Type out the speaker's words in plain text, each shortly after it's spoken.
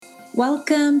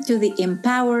Welcome to the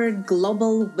Empowered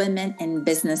Global Women in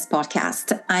Business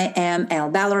podcast. I am Elle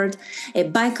Ballard, a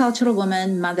bicultural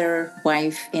woman, mother,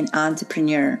 wife, and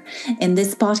entrepreneur. In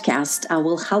this podcast, I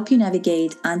will help you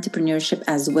navigate entrepreneurship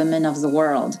as women of the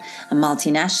world, a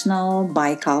multinational,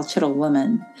 bicultural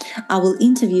woman. I will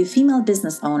interview female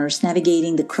business owners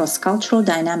navigating the cross-cultural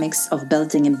dynamics of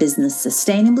building a business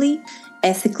sustainably,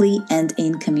 ethically, and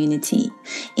in community.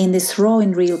 In these raw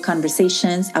and real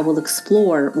conversations, I will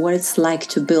explore what it's like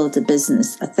to build a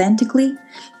business authentically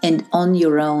and on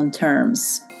your own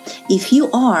terms. If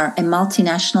you are a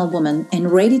multinational woman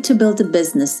and ready to build a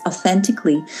business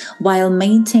authentically while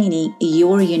maintaining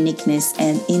your uniqueness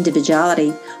and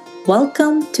individuality,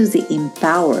 welcome to the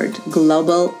Empowered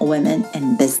Global Women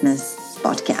in Business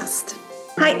podcast.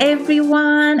 Hi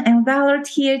everyone, I'm Ballard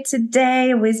here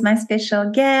today with my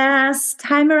special guest.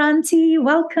 Hi Miranti,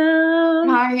 welcome.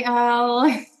 Hi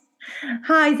Elle.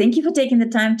 Hi, thank you for taking the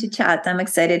time to chat. I'm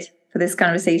excited for this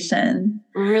conversation.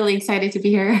 Really excited to be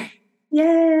here.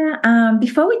 Yeah,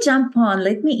 before we jump on,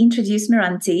 let me introduce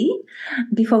Miranti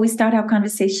before we start our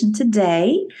conversation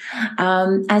today.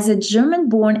 As a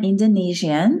German-born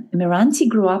Indonesian, Miranti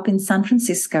grew up in San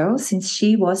Francisco since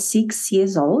she was 6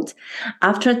 years old.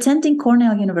 After attending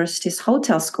Cornell University's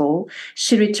hotel school,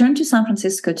 she returned to San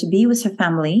Francisco to be with her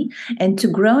family and to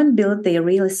grow and build their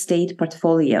real estate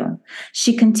portfolio.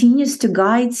 She continues to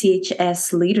guide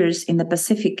CHS leaders in the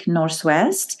Pacific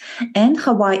Northwest and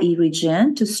Hawaii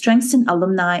region to strengthen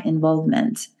alumni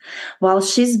involvement, while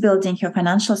she's building her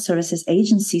financial services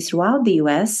agency throughout the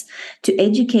U.S. to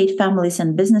educate families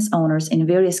and business owners in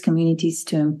various communities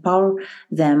to empower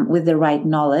them with the right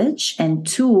knowledge and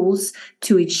tools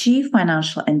to achieve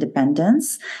financial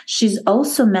independence. She's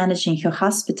also managing her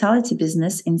hospitality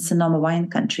business in Sonoma Wine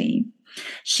Country.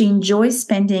 She enjoys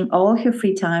spending all her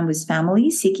free time with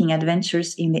family, seeking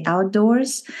adventures in the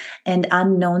outdoors and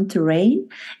unknown terrain,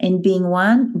 and being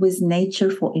one with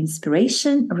nature for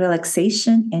inspiration,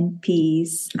 relaxation, and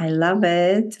peace. I love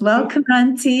it. Welcome,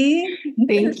 Auntie.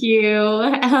 Thank you,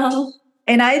 Elle.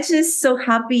 And I'm just so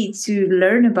happy to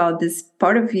learn about this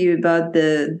part of you, about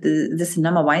the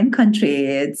Sonoma Wine Country.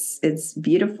 It's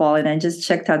beautiful, and I just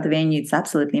checked out the venue. It's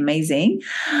absolutely amazing.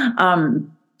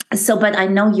 But I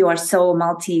know you are so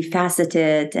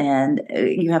multifaceted and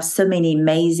you have so many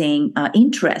amazing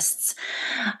interests.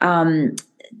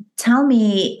 Tell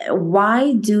me,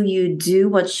 why do you do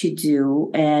what you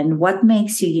do and what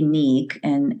makes you unique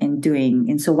in doing?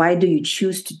 And so why do you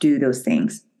choose to do those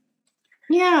things?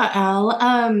 Yeah, Elle.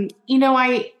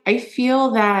 I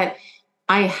feel that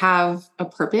I have a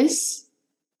purpose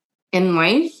in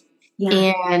life,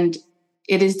 and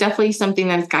it is definitely something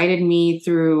that has guided me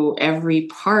through every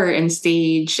part and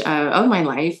stage of my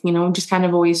life. Just kind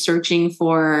of always searching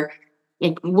for,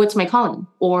 like, what's my calling,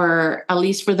 or at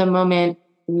least for the moment,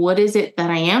 what is it that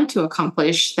I am to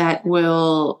accomplish that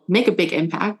will make a big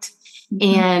impact?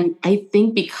 Mm-hmm. And I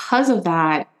think because of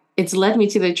that, it's led me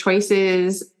to the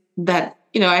choices that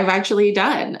I've actually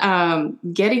done,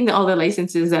 getting all the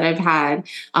licenses that I've had,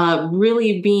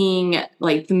 really being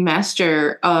like the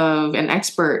master of an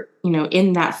expert,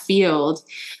 in that field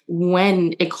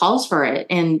when it calls for it.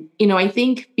 And, I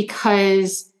think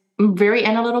because I'm very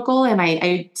analytical and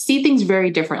I see things very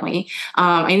differently.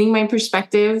 I think my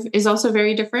perspective is also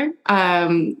very different.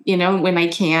 When I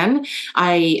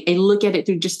look at it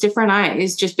through just different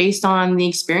eyes, just based on the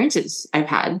experiences I've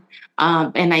had.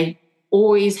 And I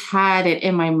always had it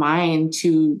in my mind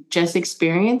to just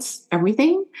experience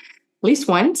everything at least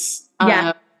once.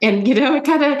 And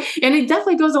it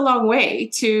definitely goes a long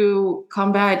way to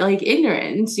combat like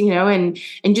ignorance, and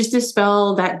just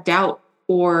dispel that doubt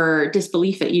or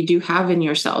disbelief that you do have in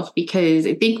yourself. Because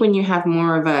I think when you have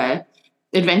more of a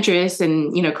adventurous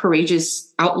and,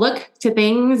 courageous outlook to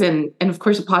things and of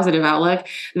course a positive outlook,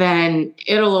 then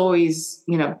it'll always,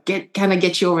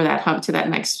 get you over that hump to that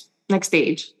next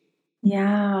stage.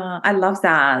 Yeah, I love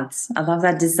that. I love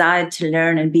that desire to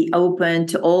learn and be open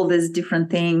to all these different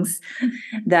things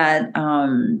that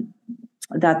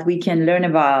that we can learn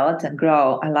about and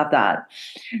grow. I love that.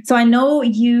 So I know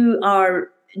you are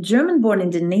German-born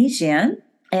Indonesian,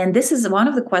 and this is one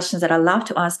of the questions that I love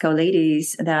to ask our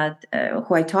ladies that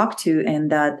who I talk to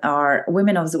and that are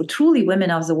truly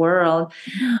women of the world.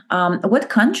 What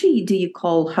country do you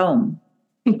call home?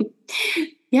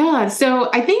 Yeah. So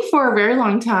I think for a very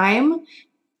long time,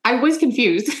 I was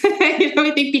confused.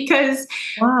 I think because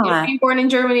being born in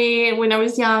Germany when I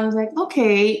was young, I was like,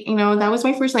 okay, that was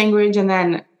my first language. And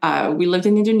then we lived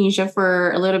in Indonesia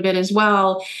for a little bit as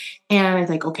well. And I was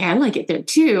like, okay, I like it there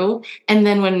too. And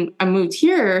then when I moved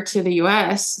here to the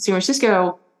US, San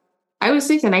Francisco, I was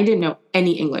 6 and I didn't know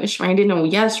any English, right? I didn't know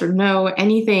yes or no,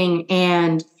 anything.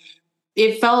 And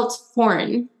it felt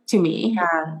foreign to me.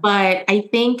 Yeah. But I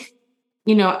think,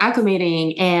 you know,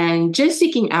 acclimating and just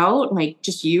seeking out, like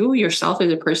just yourself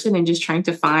as a person and just trying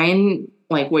to find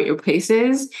like what your place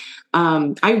is.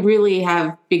 I really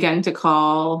have begun to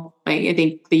call, like, I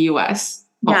think the US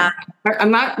Yeah. home.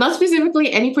 I'm not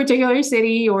specifically any particular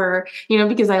city or, you know,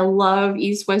 because I love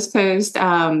East West Coast.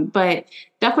 But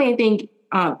definitely I think,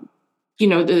 you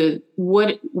know, the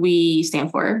what we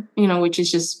stand for, you know, which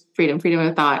is just freedom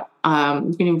of thought,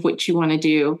 you know, what you want to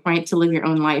do, right, to live your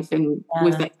own life and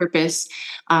with Yeah. that purpose.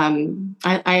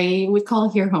 I would call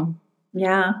here home.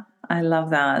 Yeah, I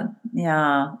love that.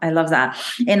 Yeah, I love that.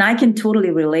 And I can totally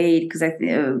relate because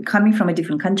coming from a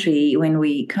different country, when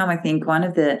we come, I think one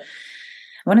of the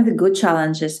good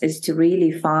challenges is to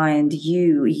really find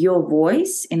your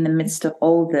voice in the midst of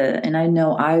all the, and I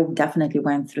know I definitely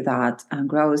went through that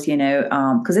growth,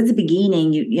 because at the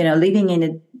beginning, living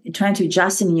in trying to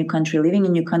adjust in a new country, living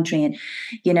in a new country, and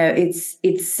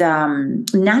it's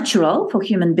natural for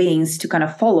human beings to kind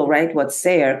of follow right what's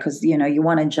there because you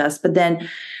want to adjust, but then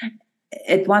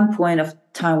at one point of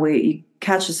time where you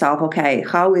catch yourself, okay,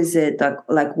 how is it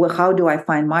how do I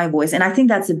find my voice? And I think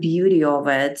that's the beauty of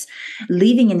it,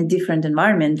 living in a different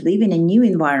environment, living in new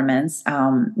environments.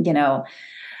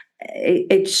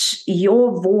 It's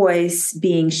your voice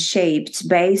being shaped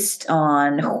based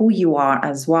on who you are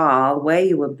as well, where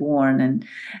you were born, and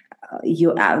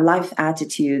your life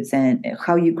attitudes and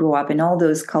how you grew up and all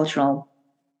those cultural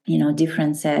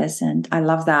differences. And I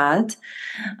love that.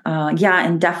 Yeah,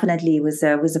 and definitely with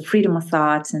a freedom of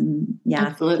thought. And yeah,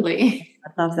 Absolutely.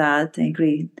 I love that. I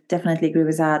agree. Definitely agree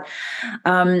with that.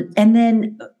 And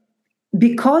then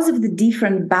because of the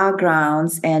different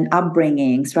backgrounds and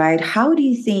upbringings, right? How do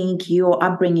you think your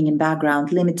upbringing and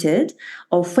background limited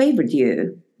or favored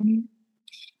you?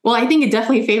 Well, I think it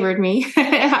definitely favored me.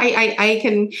 I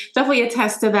can definitely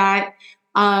attest to that.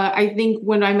 I think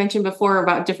when I mentioned before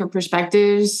about different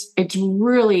perspectives, it's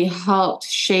really helped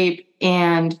shape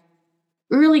and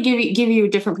really give you a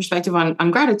different perspective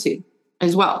on gratitude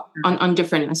as well, on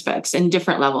different aspects and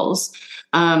different levels.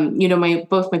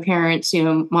 Both my parents,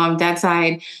 mom, dad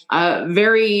side,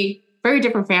 very, very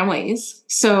different families.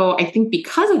 So I think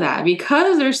because of that,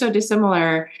 because they're so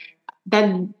dissimilar,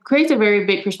 that creates a very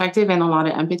big perspective and a lot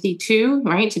of empathy too,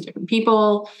 right? To different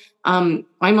people. My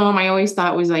mom, I always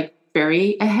thought was like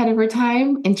very ahead of her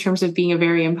time in terms of being a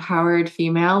very empowered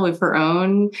female with her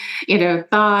own,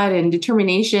 thought and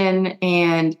determination.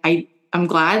 And I'm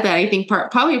glad that I think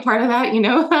probably a part of that,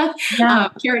 Yeah.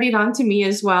 carried it on to me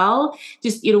as well.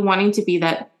 Just, wanting to be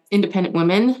that independent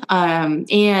woman.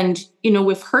 And,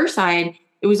 with her side,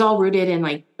 it was all rooted in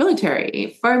like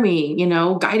military, farming,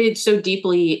 guided so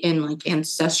deeply in like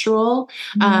ancestral,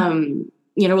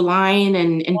 line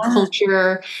and Yeah.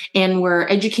 culture, and where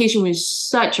education was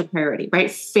such a priority, right?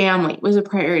 Family was a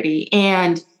priority.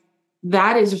 And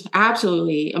that is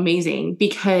absolutely amazing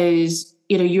because,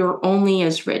 you're only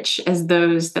as rich as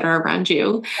those that are around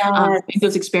you, Yes.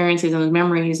 those experiences and those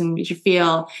memories and what you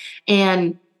feel.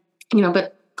 And,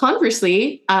 but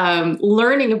conversely,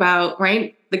 learning about,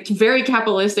 right, the very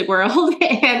capitalistic world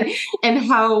and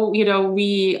how,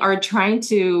 we are trying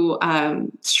to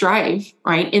strive,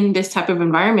 right, in this type of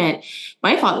environment.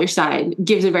 My father's side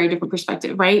gives a very different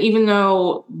perspective, right? Even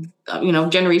though,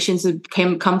 generations have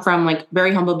come from like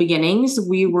very humble beginnings,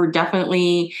 we were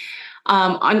definitely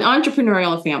an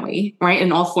entrepreneurial family, right,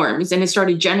 in all forms. And it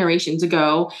started generations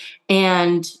ago.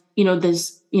 And,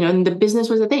 and the business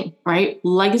was a thing, right?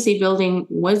 Legacy building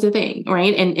was a thing,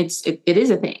 right? And it is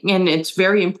a thing. And it's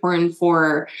very important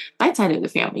for that side of the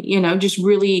family, just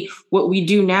really what we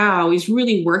do now is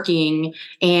really working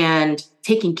and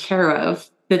taking care of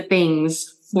the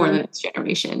things for the next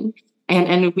generation.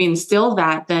 And if we instill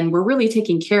that, then we're really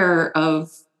taking care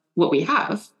of what we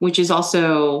have, which is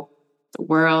also the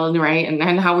world, right?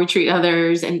 And how we treat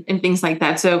others and things like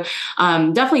that. So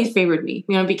definitely favored me,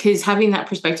 because having that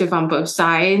perspective on both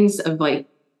sides of like,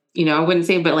 I wouldn't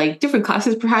say, but like different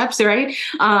classes perhaps, right?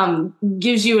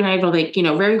 Gives you an idea of like,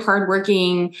 very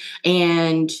hardworking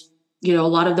and, a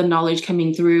lot of the knowledge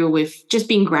coming through with just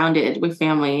being grounded with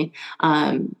family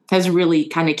has really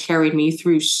kind of carried me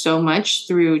through so much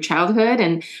through childhood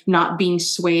and not being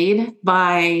swayed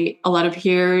by a lot of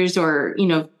peers or,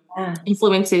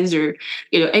 influences or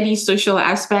any social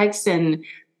aspects, and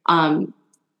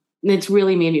it's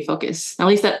really made me focus. At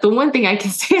least that the one thing I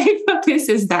can say I focus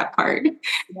is that part.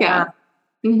 Yeah.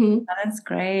 Mm-hmm. That's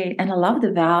great. And I love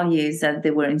the values that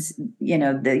they were,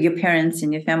 your parents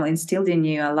and your family instilled in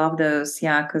you. I love those.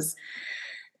 Yeah. Because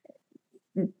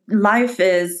life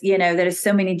is, there are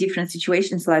so many different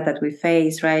situations like that we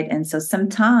face, right? And so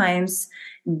sometimes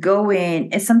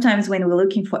sometimes when we're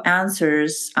looking for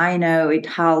answers, I know it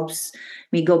helps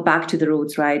me go back to the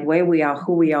roots, right? Where we are,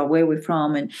 who we are, where we're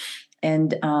from,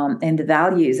 and the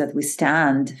values that we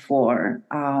stand for.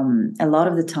 A lot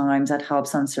of the times that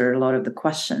helps answer a lot of the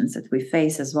questions that we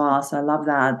face as well. So I love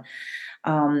that.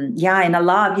 And I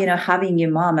love, having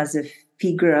your mom as a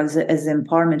figure, as an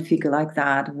empowerment figure like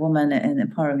that, woman and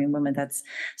empowering women. That's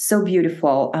so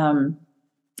beautiful.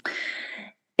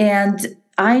 And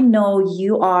I know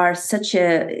you are such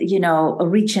a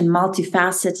rich and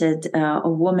multifaceted a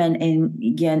woman, and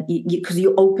again, because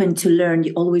you're open to learn,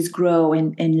 you always grow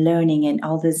in learning and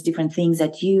all these different things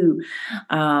that you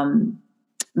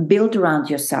build around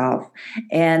yourself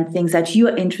and things that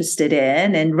you're interested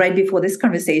in. And right before this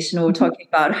conversation, we were talking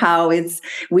about how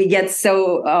we get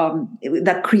so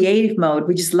that creative mode.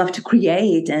 We just love to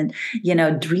create and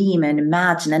dream and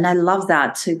imagine, and I love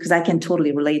that too, because I can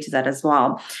totally relate to that as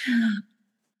well.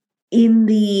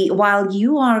 While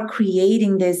you are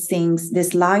creating these things,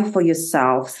 this life for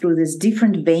yourself through these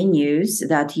different venues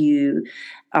that you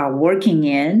are working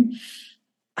in,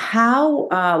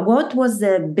 what was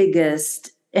the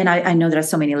biggest, and I know there are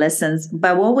so many lessons,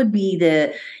 but what would be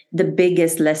the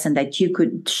biggest lesson that you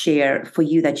could share for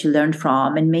you that you learned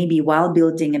from, and maybe while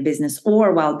building a business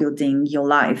or while building your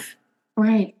life?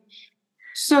 Right.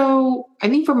 So I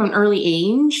think from an early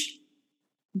age,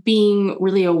 being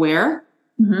really aware,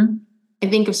 I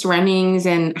think of surroundings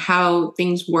and how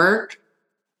things work,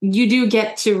 you do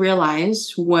get to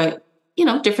realize what,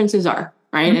 differences are,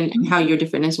 right? And how you're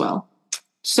different as well.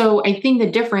 So I think the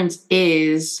difference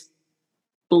is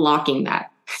blocking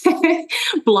that,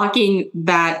 blocking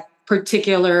that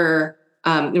particular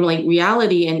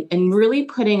reality, and really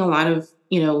putting a lot of,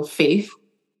 faith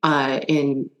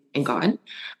in God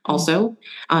also.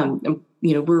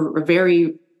 We're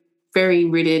very, very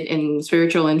rooted in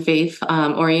spiritual and faith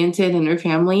oriented in our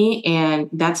family. And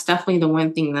that's definitely the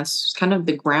one thing that's kind of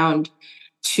the ground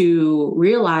to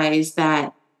realize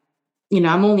that,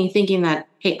 I'm only thinking that,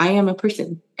 hey, I am a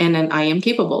person and then I am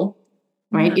capable,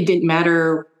 right? It didn't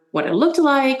matter what I looked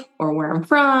like or where I'm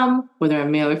from, whether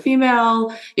I'm male or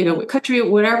female, what country,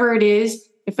 whatever it is.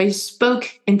 If I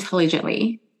spoke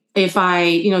intelligently, if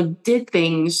I, did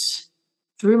things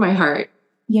through my heart,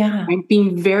 right?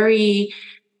 Being very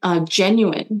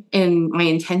genuine in my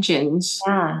intentions,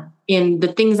 in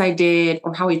the things I did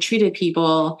or how I treated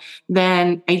people,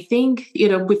 then I think,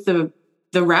 with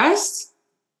the rest,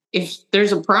 if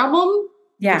there's a problem,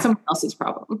 it's someone else's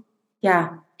problem.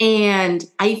 Yeah. And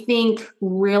I think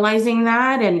realizing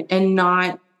that and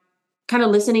not kind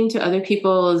of listening to other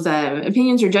people's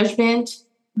opinions or judgment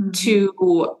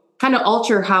to kind of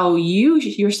alter how you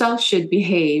yourself should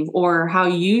behave or how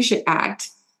you should act.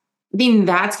 I think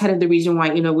that's kind of the reason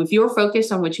why, if you're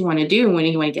focused on what you want to do and when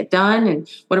you want to get done and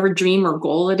whatever dream or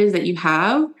goal it is that you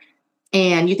have,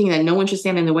 and you think that no one should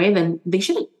stand in the way, then they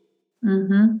shouldn't.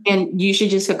 And you should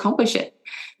just accomplish it.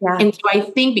 Yeah. And so I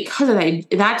think because of that,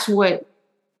 that's what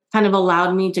kind of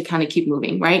allowed me to kind of keep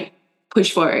moving, right?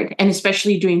 Push forward. And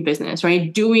especially doing business,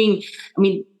 right?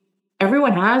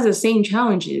 Everyone has the same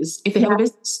challenges if they have a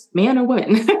business, man or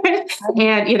woman.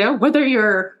 And, whether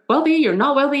you're wealthy, you're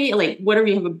not wealthy, like whatever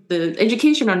you have the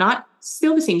education or not,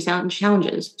 still the same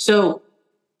challenges. So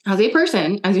as a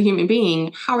person, as a human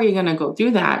being, how are you going to go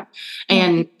through that?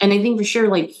 And I think for sure,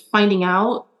 like finding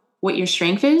out what your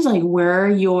strength is, like where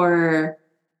your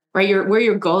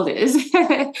goal is,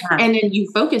 and then you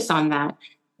focus on that,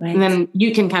 and then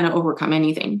you can kind of overcome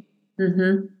anything.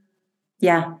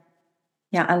 Yeah.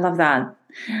 Yeah, I love that.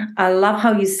 I love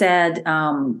how you said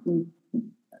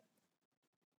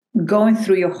going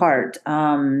through your heart,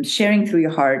 sharing through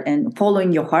your heart and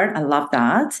following your heart. I love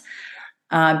that.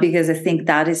 Because I think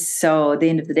that is so, at the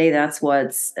end of the day, that's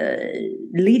what's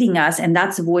leading us. And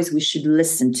that's the voice we should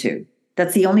listen to.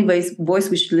 That's the only voice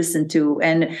we should listen to.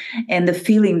 And the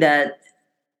feeling that,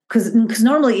 because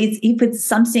normally if it's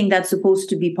something that's supposed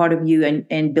to be part of you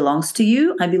and belongs to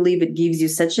you, I believe it gives you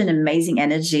such an amazing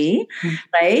energy,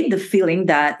 right? The feeling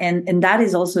that, and that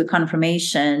is also a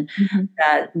confirmation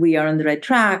that we are on the right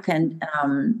track. And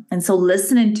so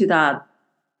listening to that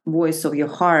voice of your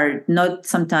heart, not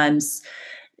sometimes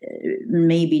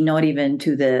maybe not even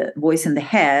to the voice in the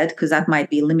head, because that might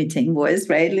be limiting voice,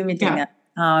 right?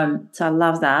 So I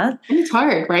love that. And it's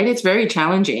hard, right? It's very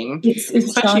challenging,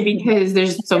 especially challenging because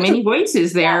there's so many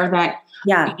voices there that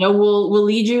will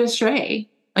lead you astray.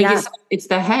 Like it's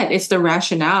the head, it's the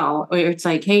rationale, where it's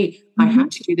like, hey, I have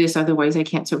to do this, otherwise I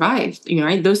can't survive.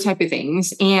 Right? Those type of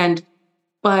things.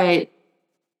 But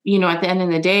at the end of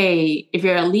the day, if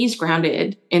you're at least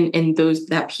grounded in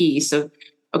that piece of,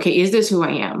 okay, is this who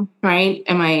I am? Right?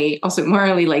 Am I also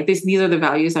morally like this? These are the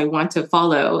values I want to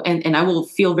follow, and I will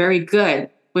feel very good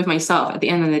with myself at the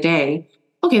end of the day.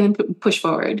 Okay, then push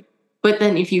forward. But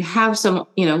then if you have some,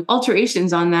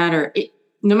 alterations on that,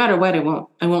 no matter what, it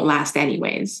won't last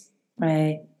anyways.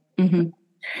 Right. Mm-hmm.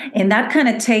 And that kind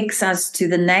of takes us to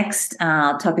the next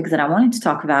topic that I wanted to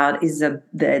talk about is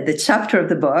the chapter of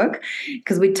the book,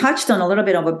 because we touched on a little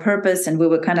bit of a purpose and we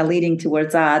were kind of leading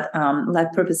towards that,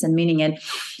 life purpose and meaning. And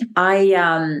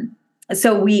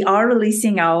so we are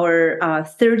releasing our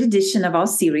third edition of our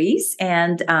series,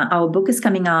 and our book is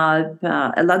coming out.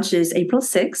 Launches April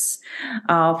 6th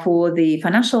for the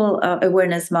Financial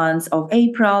Awareness Month of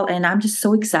April, and I'm just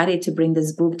so excited to bring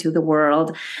this book to the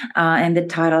world. And the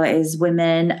title is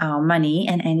Women, Money,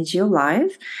 and Energy of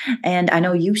Life. And I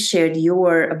know you shared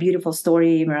your beautiful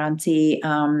story, Miranti,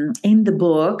 in the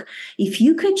book. If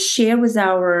you could share with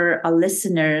our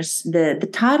listeners the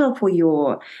title for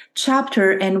your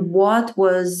chapter and what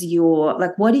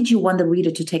did you want the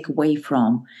reader to take away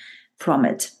from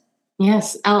it?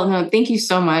 Yes. Oh, no, thank you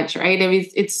so much. Right. I mean,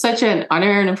 it's such an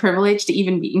honor and a privilege to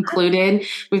even be included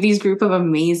with these group of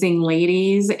amazing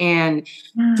ladies, and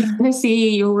to kind of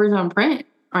see your words on print.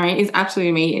 Right. It's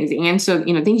absolutely amazing. And so,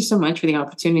 thank you so much for the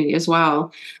opportunity as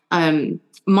well.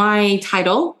 My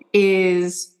title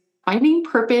is Finding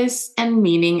Purpose and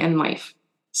Meaning in Life.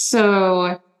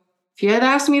 So if you had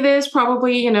asked me this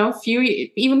probably,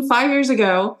 even 5 years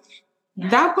ago,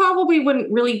 that probably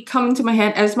wouldn't really come into my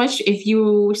head as much if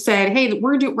you said, hey,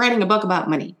 we're writing a book about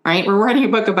money, right? We're writing a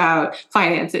book about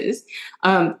finances.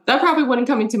 That probably wouldn't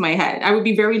come into my head. I would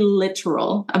be very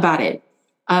literal about it.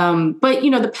 But,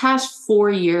 the past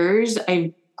 4 years,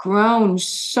 I've grown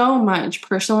so much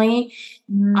personally,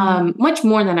 much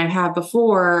more than I have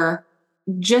before,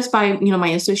 just by, my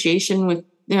association with,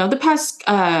 the past,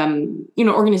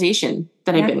 organization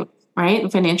that I've been with, right? The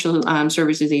financial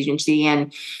services agency.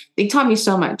 And they taught me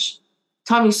so much.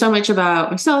 Taught me so much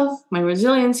about myself, my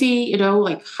resiliency,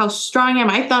 like how strong I am.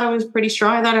 I thought I was pretty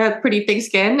strong. I thought I had pretty thick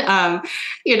skin,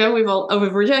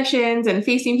 with rejections and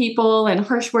facing people and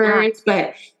harsh words.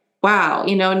 But wow,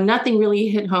 nothing really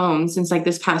hit home since like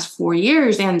this past 4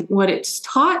 years. And what it's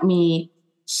taught me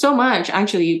so much,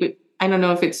 actually, but I don't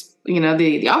know if it's,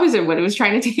 the opposite of what it was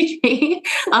trying to teach me,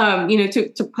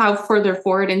 to plow further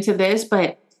forward into this.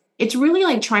 But it's really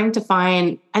like trying to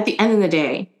find, at the end of the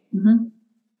day,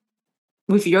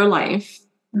 with your life,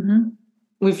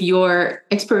 with your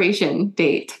expiration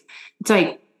date, it's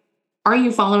like, are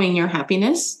you following your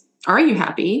happiness? Are you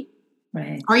happy?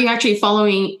 Right. Are you actually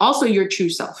following also your true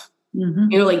self?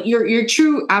 Like your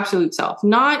true absolute self,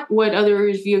 not what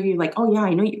others view of you like, oh yeah,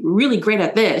 I know you're really great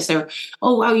at this, or,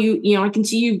 oh wow, I can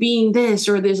see you being this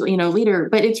or this, leader.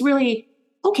 But it's really,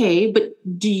 okay, but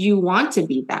do you want to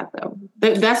be that though?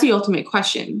 That's the ultimate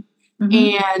question.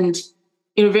 And,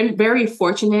 been very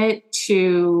fortunate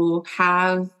to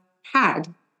have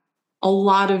had a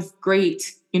lot of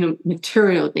great,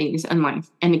 material things in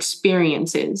life and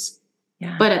experiences.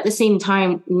 Yeah. But at the same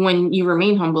time, when you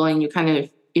remain humble and you kind of,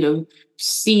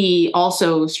 see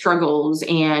also struggles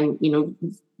and,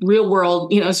 real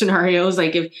world, scenarios,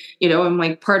 like if, I'm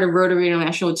like part of Rotary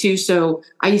International too. So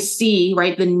I see,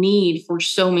 right, the need for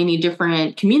so many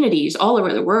different communities all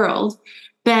over the world,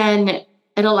 then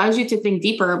it allows you to think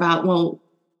deeper about, well,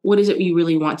 what is it you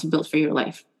really want to build for your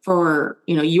life, for,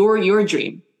 your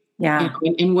dream,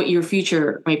 and what your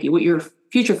future might be, what your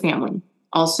future family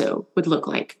also would look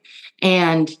like.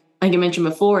 And like I mentioned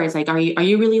before, it's like, are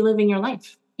you really living your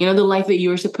life? The life that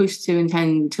you're supposed to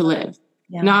intend to live,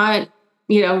 not,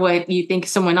 what you think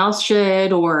someone else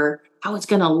should or how it's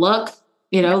going to look,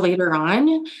 later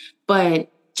on,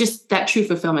 but just that true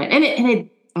fulfillment. And it,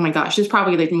 oh my gosh, it's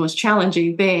probably like the most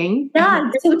challenging thing.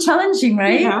 Yeah, it's so challenging,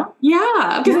 right?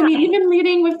 Yeah. Because I mean, even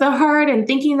leading with the heart and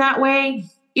thinking that way,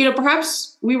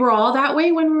 perhaps we were all that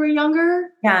way when we were younger.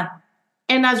 Yeah.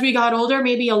 And as we got older,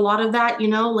 maybe a lot of that,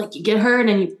 like you get hurt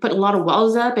and you put a lot of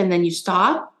wells up and then you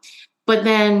stop. But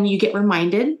then you get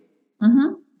reminded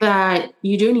that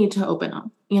you do need to open up,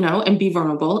 and be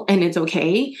vulnerable, and it's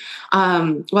okay.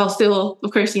 While still,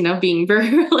 of course, being very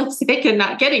realistic and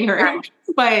not getting hurt,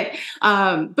 but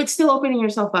still opening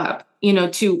yourself up,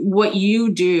 to what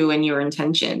you do and your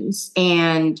intentions.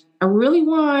 And I really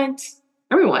want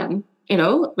everyone,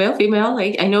 male, female,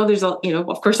 like I know there's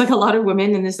of course, like a lot of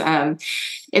women in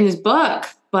this book,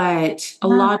 but a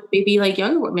lot of maybe like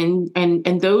younger women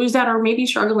and those that are maybe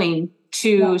struggling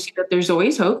to see that there's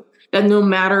always hope, that no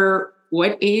matter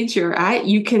what age you're at,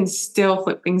 you can still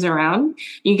flip things around.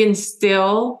 You can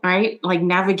still, right, like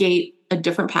navigate a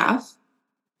different path.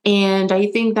 And I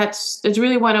think that's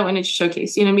really what I wanted to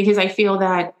showcase, you know, because I feel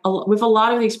that with a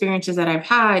lot of the experiences that I've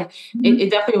had,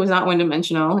 it definitely was not one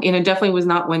dimensional, and it definitely was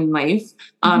not one life.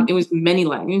 It was many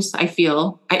lives. I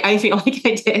feel like I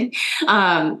did,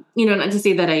 you know, not to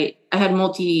say that I had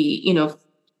multi, you know,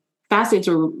 facets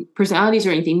or personalities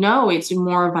or anything. No, it's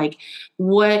more of like,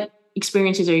 what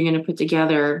experiences are you going to put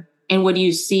together, and what do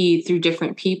you see through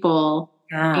different people?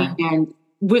 And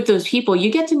with those people,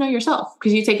 you get to know yourself,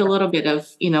 because you take a little bit of,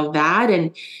 you know, that,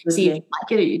 and see if you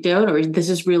like it or you don't, or does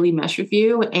this really mesh with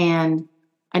you? And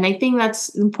I think that's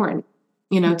important,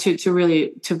 you know, to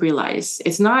really to realize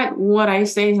it's not what I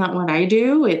say, it's not what I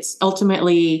do. It's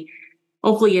ultimately,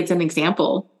 hopefully it's an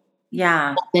example.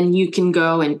 Yeah. Then you can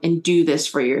go and do this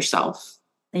for yourself.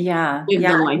 Yeah. Live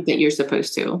the life that you're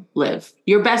supposed to live,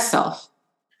 your best self.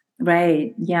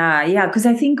 Right. Yeah. Yeah. Because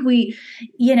I think we,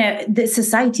 you know, the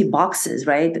society boxes,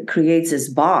 right, that creates this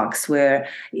box where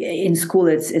in school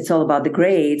it's all about the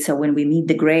grade. So when we meet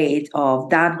the grade of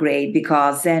that grade,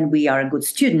 because then we are a good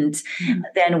student,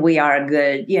 then we are a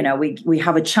good, you know, we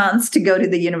have a chance to go to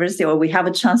the university, or we have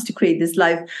a chance to create this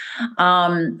life.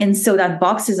 And so that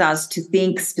boxes us to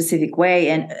think specific way.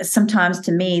 And sometimes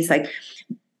to me, it's like,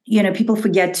 you know, people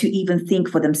forget to even think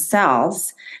for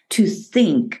themselves, to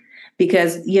think,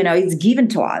 because, you know, it's given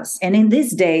to us. And in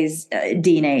these days,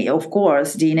 DNA, of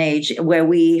course, DNA, where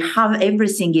we have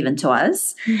everything given to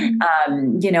us,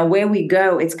 you know, where we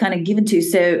go, it's kind of given to you.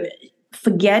 So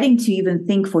forgetting to even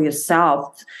think for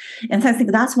yourself. And I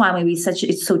think that's why maybe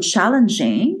it's so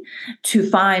challenging to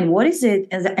find, what is it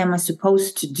am I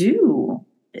supposed to do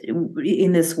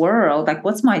in this world? Like,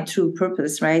 what's my true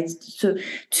purpose, right? So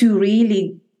to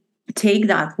really take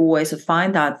that voice, or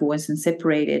find that voice, and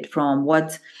separate it from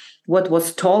what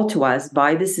was told to us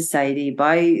by the society,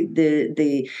 by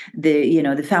the you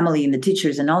know, the family and the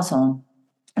teachers and also on.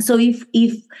 So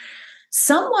if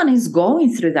someone is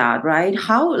going through that, right,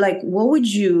 how, like, what would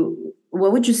you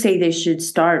say they should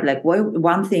start, like, what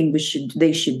one thing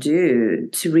they should do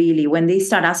to really, when they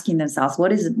start asking themselves,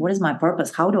 what is my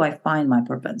purpose, how do I find my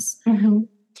purpose,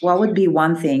 what would be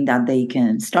one thing that they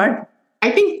can start? I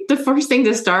think the first thing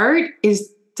to start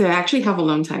is to actually have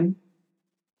alone time.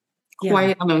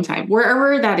 Quiet alone time,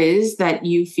 wherever that is, that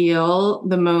you feel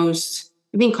the most,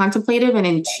 I think, contemplative and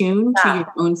in tune to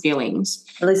your own feelings.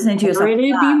 Listening to yourself. Or it'd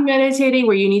be meditating,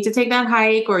 where you need to take that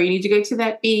hike, or you need to go to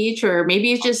that beach, or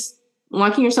maybe it's just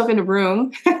locking yourself in a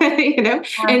room, you know,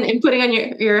 and putting on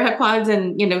your headphones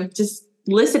and, you know, just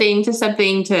listening to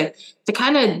something to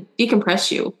kind of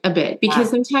decompress you a bit, because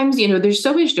sometimes, you know, there's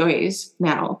so much noise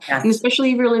now, and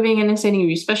especially if you're living in a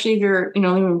city, especially if you're, you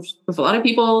know, living with a lot of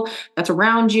people that's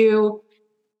around you,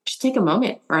 just take a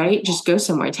moment, right? Just go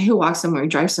somewhere, take a walk somewhere,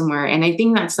 drive somewhere. And I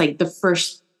think that's like the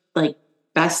first, like,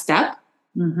 best step.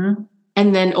 And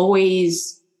then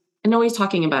always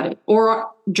talking about it,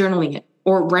 or journaling it,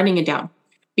 or writing it down,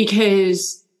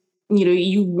 because, you know,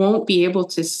 you won't be able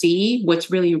to see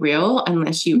what's really real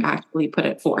unless you actually put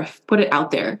it forth, put it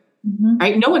out there,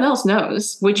 right? No one else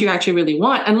knows what you actually really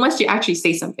want unless you actually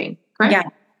say something, correct?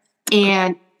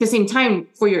 And at the same time,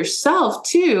 for yourself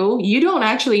too, you don't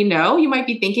actually know. You might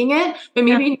be thinking it, but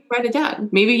maybe you need to write it down.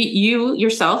 Maybe you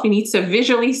yourself, you need to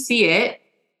visually see it.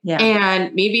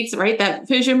 And maybe it's, right, that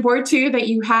vision board too that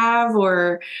you have,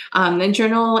 or the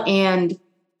journal. And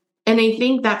I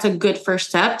think that's a good first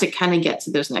step to kind of get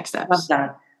to those next steps. Love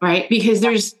that. Right? Because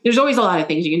there's always a lot of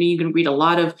things. You can read a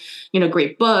lot of, you know,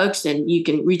 great books, and you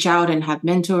can reach out and have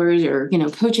mentors, or, you know,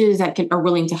 coaches that are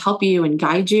willing to help you and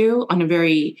guide you on a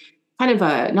very kind of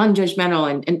a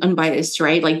non-judgmental and unbiased,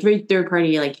 right? Like very third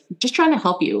party, like just trying to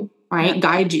help you, right?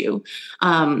 Guide you.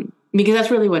 Because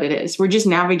that's really what it is. We're just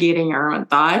navigating our own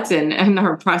thoughts and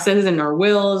our process and our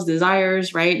wills,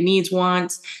 desires, right? Needs,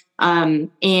 wants,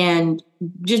 and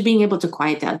just being able to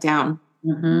quiet that down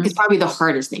is probably the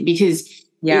hardest thing, because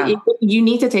you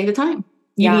need to take the time.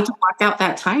 You need to block out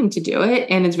that time to do it.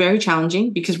 And it's very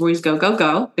challenging, because we always go.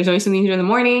 There's always something to do in the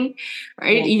morning,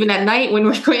 right? Even at night when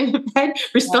we're going to bed,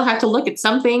 we still have to look at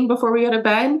something before we go to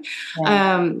bed.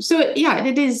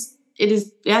 It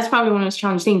is, that's probably one of the most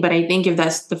challenging things. But I think if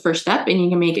that's the first step and you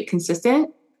can make it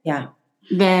consistent,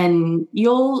 then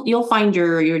you'll find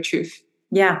your truth.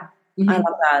 I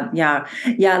love that.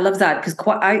 I love that, because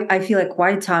I feel like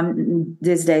quiet time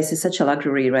these days is such a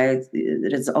luxury, right?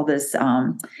 There's all this.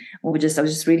 I was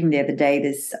just reading the other day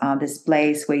this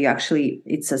place where you actually,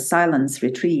 it's a silence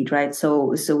retreat, right?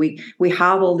 So we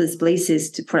have all these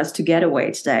places for us to get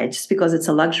away today, just because it's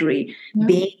a luxury.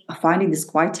 Finding this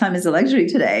quiet time is a luxury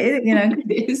today. You know,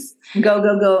 it is.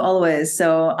 Go always.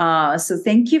 So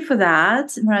thank you for that,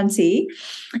 Miranti.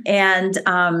 And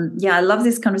I love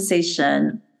this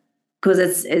conversation.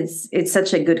 because it's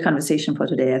such a good conversation for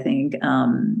today, I think,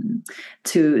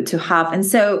 to have. And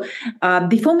so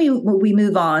before we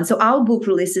move on, so our book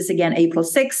releases again April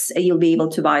 6th. You'll be able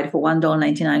to buy it for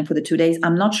 $1.99 for the 2 days.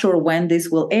 I'm not sure when this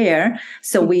will air.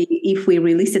 So if we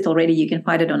release it already, you can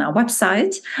find it on our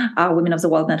website,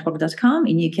 womenoftheworldnetwork.com,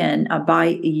 and you can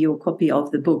buy your copy of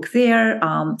the book there.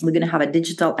 We're going to have a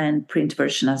digital and print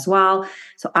version as well.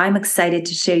 So I'm excited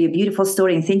to share your beautiful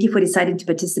story, and thank you for deciding to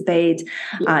participate.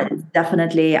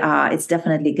 It's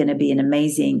definitely going to be an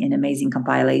amazing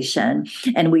compilation.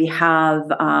 And we have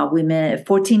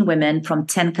 14 women from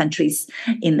 10 countries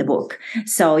in the book.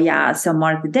 So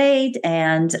mark the date.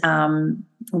 And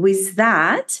with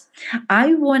that,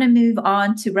 I want to move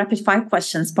on to rapid fire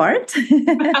questions part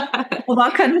of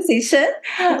our conversation.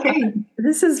 Okay.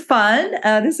 This is fun.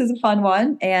 This is a fun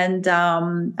one. And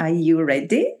are you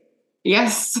ready?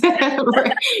 Yes.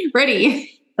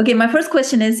 Ready. Okay, my first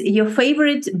question is, your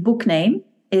favorite book name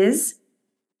is?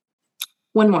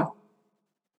 One More.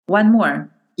 One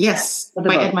More. Yes,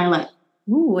 by Ed Milet.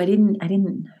 Ooh, I didn't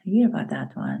hear about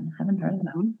that one. I haven't heard of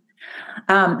that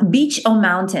one. Beach or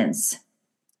mountains?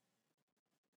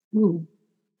 Ooh.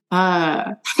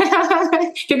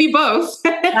 Could be both.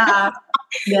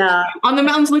 Yeah. On the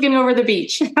mountains looking over the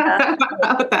beach. How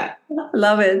about that?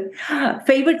 Love it.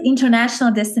 Favorite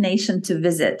international destination to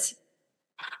visit?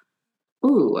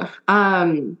 Ooh.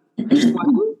 Just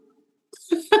one?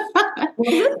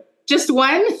 Just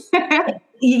one?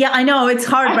 Yeah, I know. It's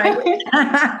hard, right?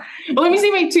 Well, let me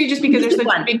say my two, just because there's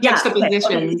such big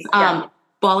juxtapositions. Okay.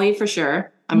 Bali, for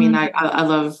sure. I mean, I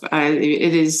love,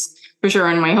 it is for sure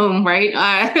on my home, right?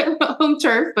 Home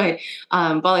turf, but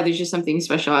Bali, there's just something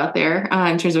special out there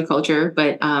in terms of culture.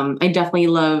 But I definitely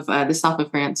love the south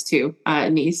of France too,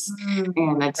 Nice,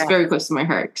 and that's very close to my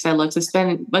heart because I love to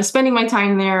spending my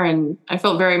time there, and I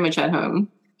felt very much at home.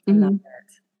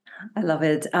 I love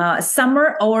it.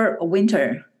 Summer or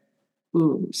winter?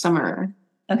 Ooh, summer.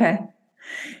 Okay.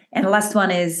 And the last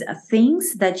one is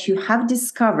things that you have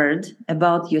discovered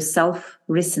about yourself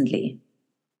recently.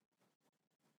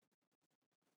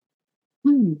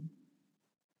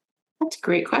 That's a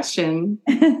great question.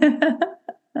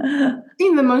 I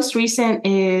think the most recent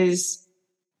is,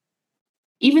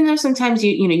 even though sometimes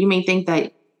you may think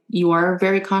that you are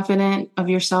very confident of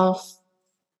yourself,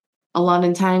 a lot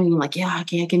of times you're like, yeah,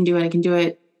 okay, I can do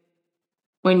it.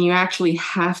 When you actually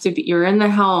have to be, you're in the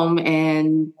helm,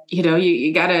 and you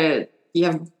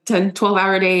have 10,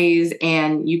 12-hour days,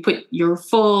 and you put your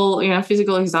full,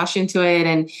 physical exhaustion to it,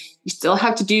 and you still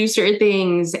have to do certain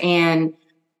things. And,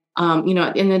 at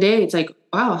the end of the day, it's like,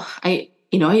 wow, I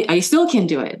still can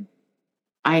do it.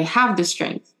 I have the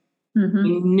strength.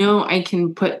 I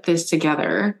can put this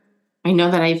together. I know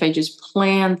that if I just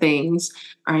plan things,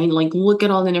 or I look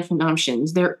at all the different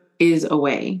options, there is a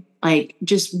way.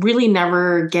 Just really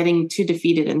never getting too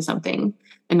defeated in something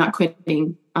and not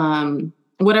quitting,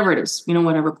 whatever it is,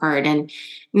 whatever part. And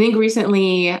I think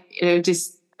recently,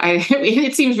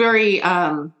 it seems very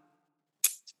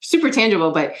super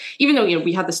tangible, but even though,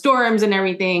 we had the storms and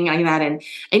everything like that, and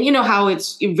how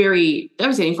it's very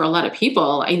devastating for a lot of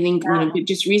people, I think,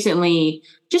 just recently,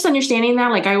 just understanding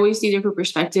that, I always see different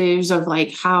perspectives of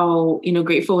how,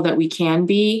 grateful that we can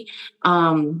be.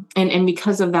 And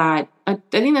because of that, I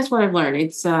think that's what I've learned.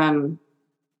 It's, I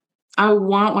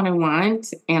want what I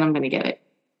want, and I'm going to get it.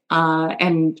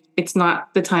 And it's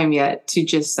not the time yet to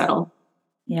just settle.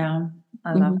 Yeah.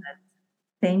 I love it.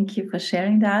 Thank you for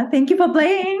sharing that. Thank you for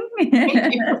playing.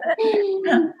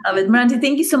 Miranti,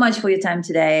 thank you so much for your time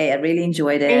today. I really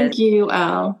enjoyed it. Thank you,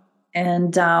 Al.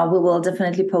 And we will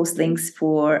definitely post links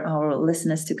for our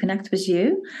listeners to connect with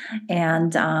you.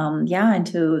 And and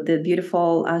to the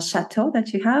beautiful chateau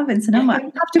that you have in Sonoma. I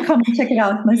have to come and check it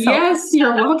out myself. Yes,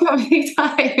 you're welcome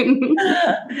anytime.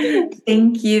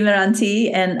 Thank you,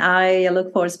 Miranti. And I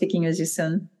look forward to speaking with you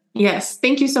soon. Yes.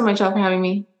 Thank you so much, Al, for having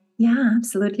me. Yeah,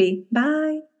 absolutely.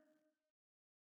 Bye.